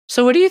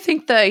So what do you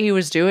think that he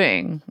was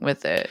doing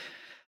with it?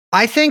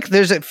 I think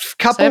there's a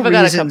couple I've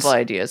reasons. got a couple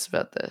ideas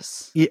about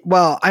this. Yeah,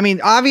 well, I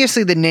mean,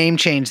 obviously the name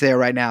change there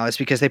right now is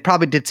because they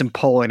probably did some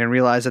polling and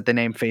realized that the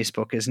name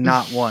Facebook is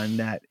not one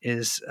that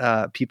is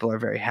people are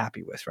very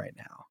happy with right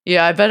now.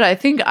 Yeah, I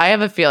think I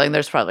have a feeling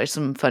there's probably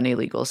some funny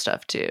legal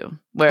stuff too.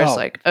 Where it's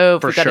like, oh,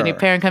 if we got a new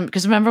parent company.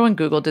 Because remember when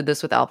Google did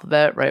this with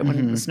Alphabet, right?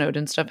 When the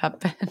Snowden stuff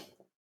happened.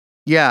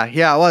 Yeah.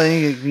 Well,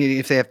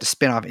 if they have to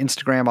spin off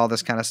Instagram, all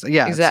this kind of stuff.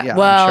 Yeah, exactly. Yeah,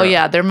 well,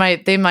 yeah,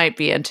 they might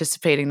be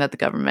anticipating that the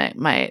government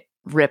might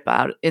rip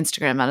out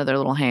Instagram out of their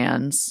little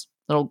hands,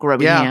 little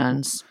grubby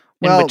hands.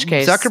 Well, in which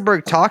case,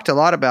 Zuckerberg talked a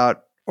lot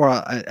about, or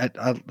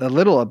a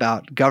little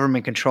about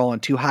government control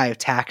and too high of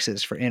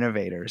taxes for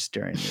innovators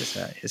during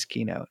his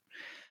keynote.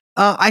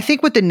 I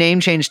think with the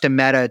name change to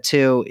Meta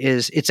too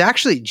is it's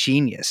actually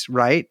genius,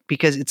 right?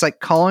 Because it's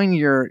like calling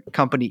your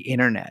company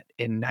Internet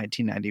in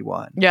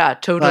 1991. Yeah,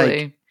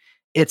 totally. Like,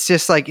 it's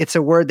just like, it's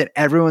a word that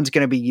everyone's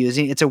going to be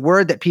using. It's a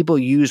word that people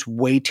use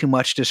way too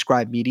much to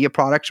describe media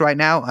products right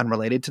now,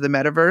 unrelated to the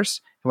metaverse,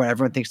 where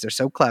everyone thinks they're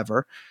so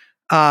clever.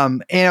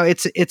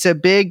 It's a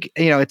big,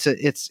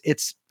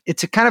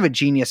 it's a kind of a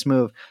genius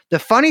move. The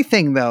funny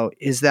thing though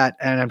is that,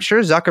 and I'm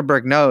sure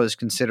Zuckerberg knows,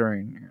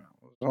 considering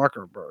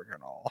Zuckerberg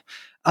and all,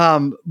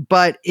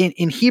 but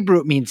in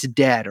Hebrew it means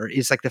dead, or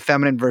is like the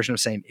feminine version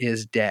of saying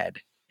is dead.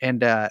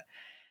 And a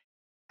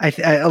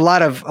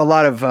lot of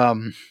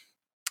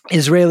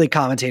Israeli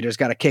commentators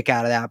got a kick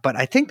out of that, but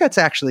I think that's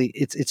actually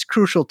it's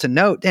crucial to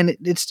note, and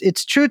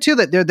it's true too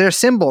that they're their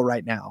symbol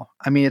right now.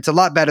 I mean, it's a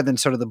lot better than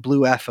sort of the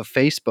blue F of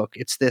Facebook.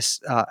 It's this.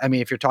 I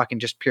mean, if you're talking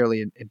just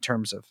purely in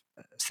terms of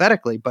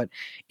aesthetically, but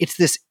it's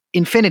this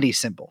infinity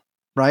symbol,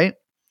 right?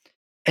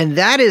 And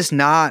that is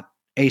not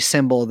a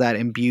symbol that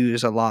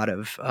imbues a lot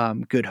of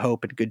good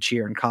hope and good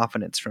cheer and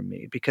confidence from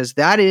me, because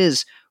that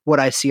is what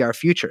I see our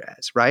future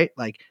as, right?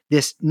 Like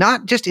this,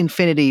 not just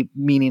infinity,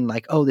 meaning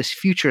like, oh, this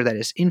future that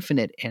is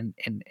infinite and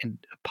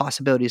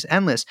possibilities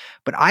endless,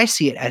 but I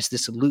see it as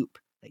this loop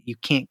that you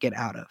can't get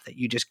out of, that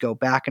you just go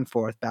back and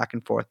forth, back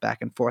and forth, back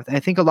and forth. And I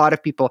think a lot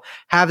of people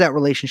have that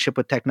relationship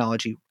with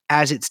technology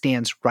as it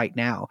stands right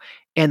now.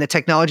 And the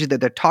technology that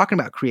they're talking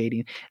about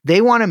creating,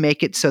 they want to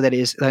make it so that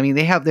is, I mean,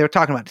 they're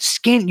talking about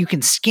you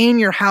can scan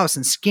your house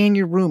and scan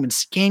your room and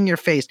scan your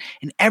face,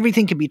 and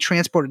everything can be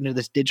transported into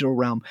this digital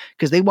realm,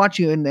 because they want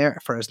you in there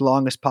for as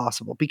long as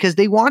possible, because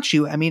they want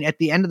you. I mean, at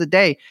the end of the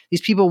day,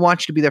 these people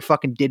want you to be their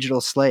fucking digital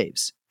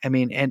slaves. I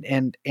mean,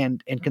 and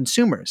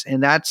consumers.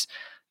 And that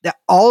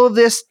all of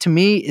this to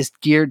me is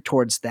geared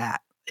towards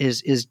that,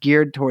 is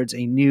geared towards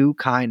a new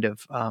kind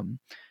of,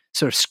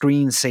 sort of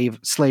screen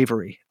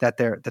slavery that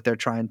they're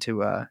trying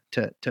to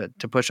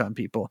push on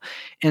people.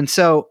 And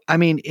so, I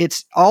mean,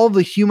 it's all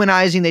the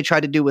humanizing they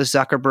tried to do with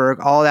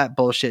Zuckerberg, all that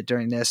bullshit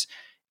during this,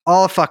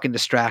 all a fucking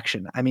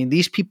distraction. I mean,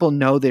 these people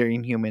know they're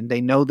inhuman. They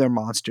know they're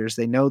monsters.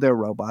 They know they're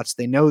robots.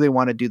 They know they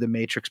want to do the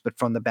Matrix, but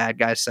from the bad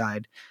guy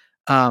side.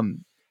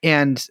 And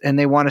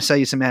they want to sell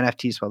you some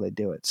NFTs while they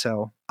do it.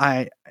 So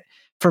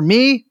for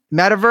me,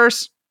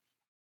 metaverse,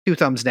 2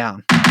 thumbs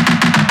down.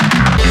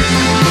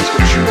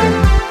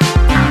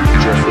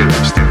 Jeffrey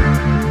Epstein.